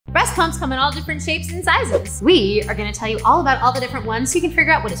pumps come in all different shapes and sizes. We are gonna tell you all about all the different ones so you can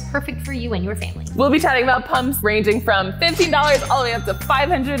figure out what is perfect for you and your family. We'll be chatting about pumps ranging from $15 all the way up to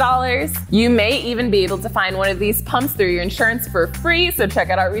 $500. You may even be able to find one of these pumps through your insurance for free, so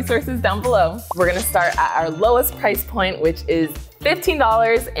check out our resources down below. We're gonna start at our lowest price point, which is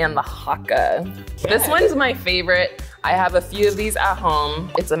 $15 and the haakaa. This one's my favorite. I have a few of these at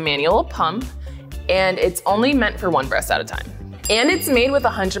home. It's a manual pump and it's only meant for one breast at a time. And it's made with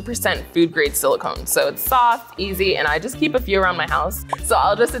 100% food grade silicone. So it's soft, easy, and I just keep a few around my house. So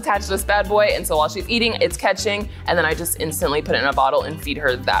I'll just attach this bad boy, and so while she's eating, it's catching, and then I just instantly put it in a bottle and feed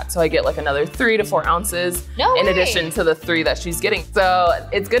her that. So I get like another 3 to 4 ounces in addition to the 3 that she's getting. So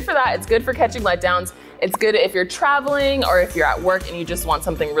it's good for that. It's good for catching letdowns. It's good if you're traveling or if you're at work and you just want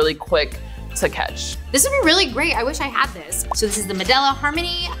something really quick to catch. This would be really great. I wish I had this. So this is the Medela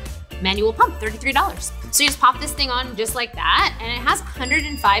Harmony manual pump, $33. So you just pop this thing on just like that, and it has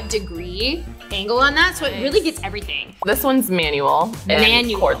 105-degree angle on that, so it really gets everything. This one's manual and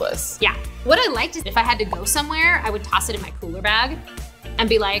cordless. Yeah. What I liked is if I had to go somewhere, I would toss it in my cooler bag and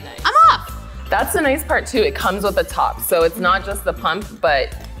be like, I'm off. That's the nice part too. It comes with a top, so it's not just the pump,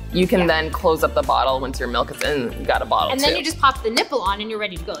 but you can then close up the bottle once your milk is in, you got a bottle And then you just pop the nipple on and you're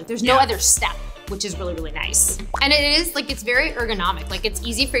ready to go. Like there's no other step, which is really, really nice. And it is like, it's very ergonomic. Like it's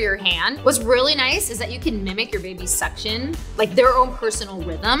easy for your hand. What's really nice is that you can mimic your baby's suction, like their own personal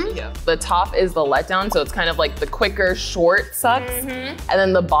rhythm. Yeah. The top is the letdown, so it's kind of like the quicker short sucks. And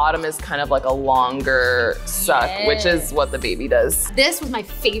then the bottom is kind of like a longer suck, which is what the baby does. This was my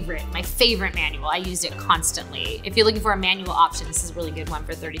favorite manual. I used it constantly. If you're looking for a manual option, this is a really good one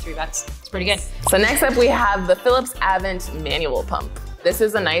for $33. It's pretty good. So next up we have the Philips Avent manual pump. This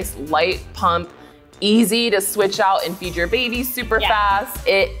is a nice light pump, easy to switch out and feed your baby super fast.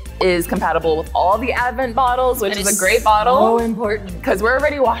 It is compatible with all the Avent bottles, which is a great bottle. So important. Because we're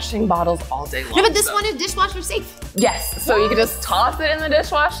already washing bottles all day long. No, but this one is dishwasher safe. Yes, so you can just toss it in the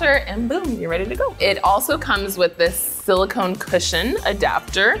dishwasher and boom, you're ready to go. It also comes with this silicone cushion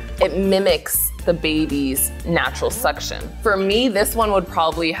adapter. It mimics the baby's natural suction. For me, this one would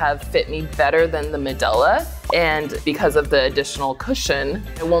probably have fit me better than the Medela, and because of the additional cushion,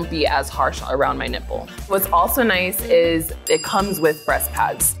 it won't be as harsh around my nipple. What's also nice is it comes with breast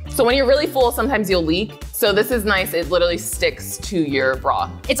pads. So when you're really full, sometimes you'll leak. So this is nice, it literally sticks to your bra.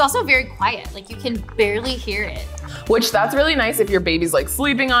 It's also very quiet, like you can barely hear it. Which that's really nice if your baby's like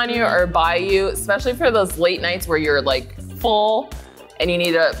sleeping on you or by you, especially for those late nights where you're like full and you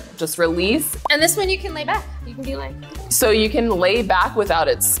need to just release. And this one you can lay back. You can be like. So you can lay back without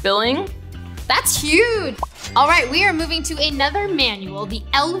it spilling. That's huge. All right, we are moving to another manual, the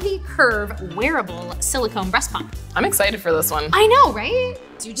LV Curve wearable silicone breast pump. I'm excited for this one. I know, right?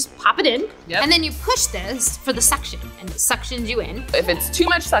 So you just pop it in, and then you push this for the suction, and it suctions you in. If it's too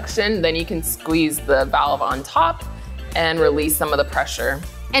much suction, then you can squeeze the valve on top and release some of the pressure.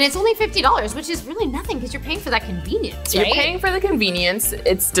 And it's only $50, which is really nothing because you're paying for that convenience, right? You're paying for the convenience,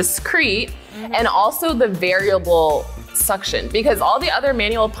 it's discreet, and also the variable suction. Because all the other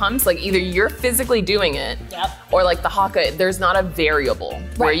manual pumps, like either you're physically doing it, or like the haakaa, there's not a variable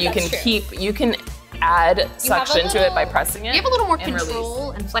where you can you can add suction to it by pressing it. You have a little more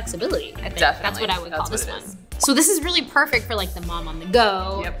control and flexibility, I think. Definitely. That's what I would call this one. So this is really perfect for like the mom on the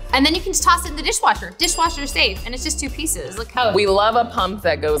go. And then you can just toss it in the dishwasher. Dishwasher safe, and it's just 2 pieces. Look how we love a pump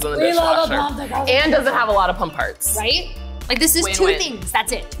that goes in the dishwasher. And doesn't have a lot of pump parts. Right? Like this is 2 things,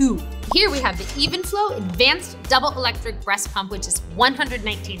 that's it, 2. Here we have the EvenFlow Advanced Double Electric Breast Pump, which is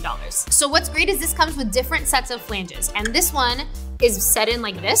 $119. So what's great is this comes with different sets of flanges, and this one is set in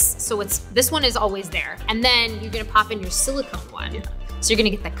like this, so this one is always there. And then you're gonna pop in your silicone one. So you're gonna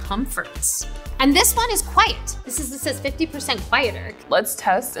get the comforts. And this one is quiet. This says 50% quieter. Let's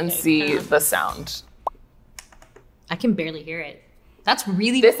test and see the sound. I can barely hear it. That's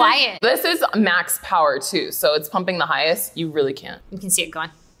really quiet. This is max power too, so it's pumping the highest. You really can't. You can see it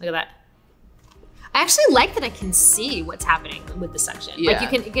going. Look at that. I actually like that I can see what's happening with the suction. Like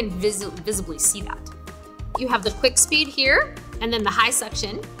you can visibly see that. You have the quick speed here, and then the high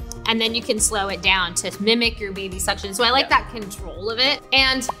suction, and then you can slow it down to mimic your baby suction. So I like that control of it.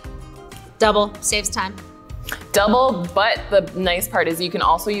 And double, saves time. Double, but the nice part is you can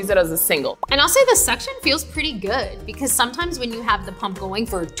also use it as a single. And I'll say the suction feels pretty good because sometimes when you have the pump going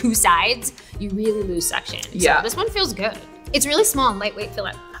for 2 sides, you really lose suction. So this one feels good. It's really small and lightweight,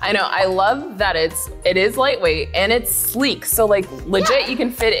 Philip. I know, I love that it is lightweight and it's sleek. So like legit, you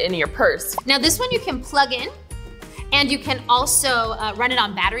can fit it in your purse. Now this one you can plug in and you can also run it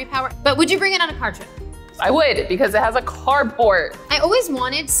on battery power. But would you bring it on a car trip? I would, because it has a carb port. I always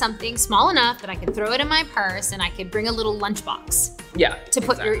wanted something small enough that I could throw it in my purse and I could bring a little lunchbox. Yeah, to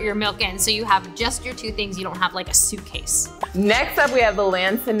put your milk in, so you have just your two things. You don't have like a suitcase. Next up, we have the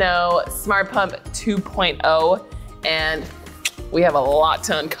Land to Know Smart Pump 2.0, and we have a lot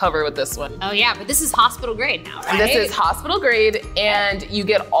to uncover with this one. Oh yeah, but this is hospital grade now, right? This is hospital grade, and you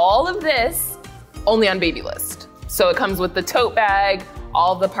get all of this only on Babylist. So it comes with the tote bag,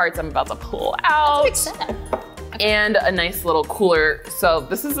 all the parts I'm about to pull out. That's a big setup. And a nice little cooler. So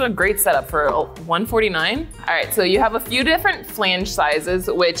this is a great setup for $149. All right, so you have a few different flange sizes,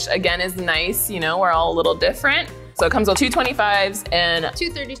 which again is nice. You know, we're all a little different. So it comes with 225s and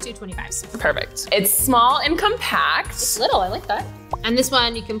 230s, 225s. Perfect. It's small and compact. It's little, I like that. And this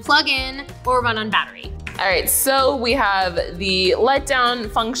one you can plug in or run on battery. All right, so we have the letdown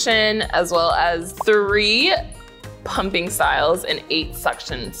function as well as 3 pumping styles and 8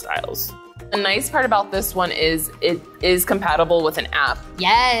 suction styles. The nice part about this one is it is compatible with an app.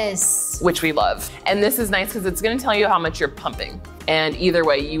 Yes. Which we love. And this is nice because it's gonna tell you how much you're pumping. And either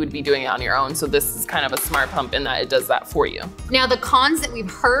way, you would be doing it on your own. So this is kind of a smart pump in that it does that for you. Now the cons that we've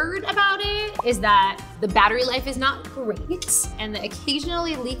heard about it is that the battery life is not great and the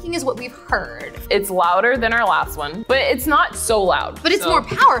occasionally leaking is what we've heard. It's louder than our last one, but it's not so loud. But it's more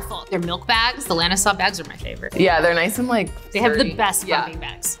powerful. Their milk bags, the Lanasaw bags are my favorite. Yeah, they're nice and like They have the best pumping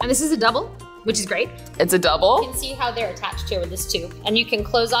bags. And this is a double, which is great. It's a double. You can see how they're attached here with this tube. And you can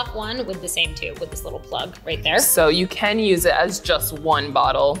close off one with the same tube with this little plug right there. So you can use it as just one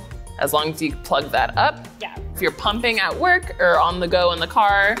bottle as long as you plug that up. Yeah. If you're pumping at work or on the go in the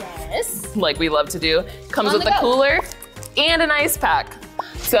car, yes, like we love to do, comes with a cooler and an ice pack.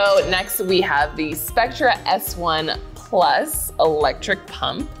 So next we have the Spectra S1 Plus electric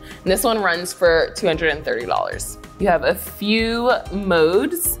pump. And this one runs for $230. You have a few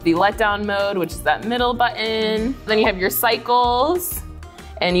modes, the letdown mode, which is that middle button. Then you have your cycles,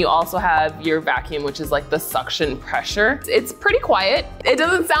 and you also have your vacuum, which is like the suction pressure. It's pretty quiet. It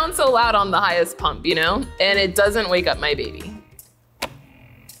doesn't sound so loud on the highest pump, you know? And it doesn't wake up my baby.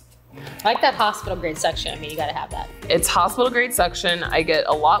 I like that hospital grade suction. I mean, you gotta have that. It's hospital grade suction. I get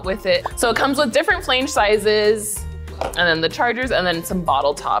a lot with it. So it comes with different flange sizes, and then the chargers, and then some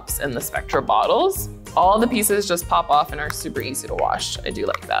bottle tops and the Spectra bottles. All the pieces just pop off and are super easy to wash. I do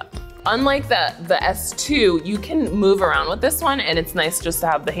like that. Unlike the S2, you can move around with this one, and it's nice just to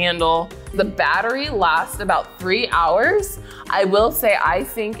have the handle. The battery lasts about 3 hours. I will say, I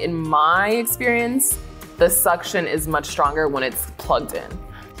think in my experience, the suction is much stronger when it's plugged in.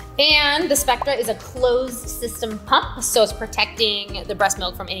 And the Spectra is a closed system pump, so it's protecting the breast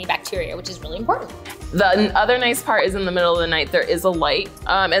milk from any bacteria, which is really important. The other nice part is in the middle of the night, there is a light,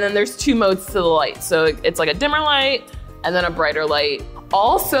 and then there's 2 modes to the light. So it's like a dimmer light and then a brighter light.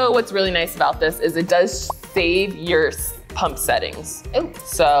 Also, what's really nice about this is it does save your pump settings. Oh.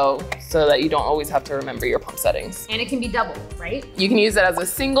 So that you don't always have to remember your pump settings. And it can be double, right? You can use it as a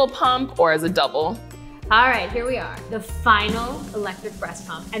single pump or as a double. All right, here we are, the final electric breast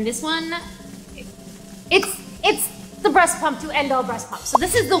pump. And this one, it's the breast pump to end all breast pumps. So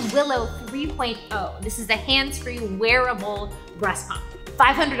this is the Willow 3.0. This is the hands-free wearable breast pump,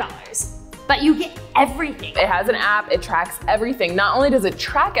 $500. But you get everything. It has an app, it tracks everything. Not only does it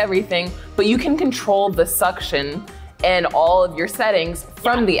track everything, but you can control the suction and all of your settings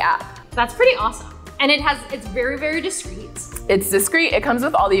from the app. That's pretty awesome. And it's very, very discreet. It's discreet, it comes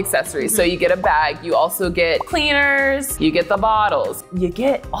with all the accessories. So you get a bag, you also get cleaners, you get the bottles, you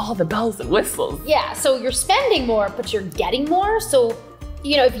get all the bells and whistles. Yeah, so you're spending more, but you're getting more. So,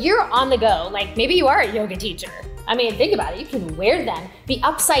 you know, if you're on the go, like maybe you are a yoga teacher. I mean, think about it, you can wear them, be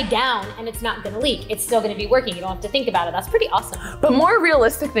upside down, and it's not gonna leak. It's still gonna be working, you don't have to think about it. That's pretty awesome. But more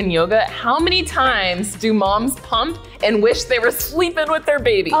realistic than yoga, how many times do moms pump and wish they were sleeping with their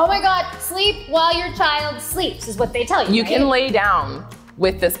baby? Oh my God, sleep while your child sleeps is what they tell you, You right? can lay down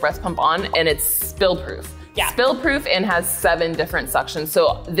with this breast pump on, and it's spill-proof. Yeah. Spill-proof and has 7 different suctions.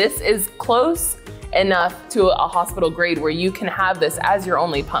 So this is close enough to a hospital grade where you can have this as your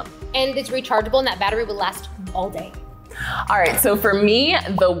only pump. And it's rechargeable, and that battery will last all day. All right, so for me,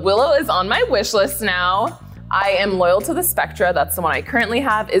 the Willow is on my wish list now. I am loyal to the Spectra, that's the one I currently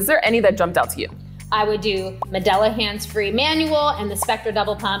have. Is there any that jumped out to you? I would do Medela hands-free manual and the Spectra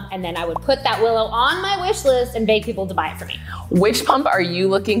double pump, and then I would put that Willow on my wish list and beg people to buy it for me. Which pump are you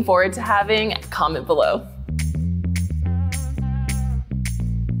looking forward to having? Comment below.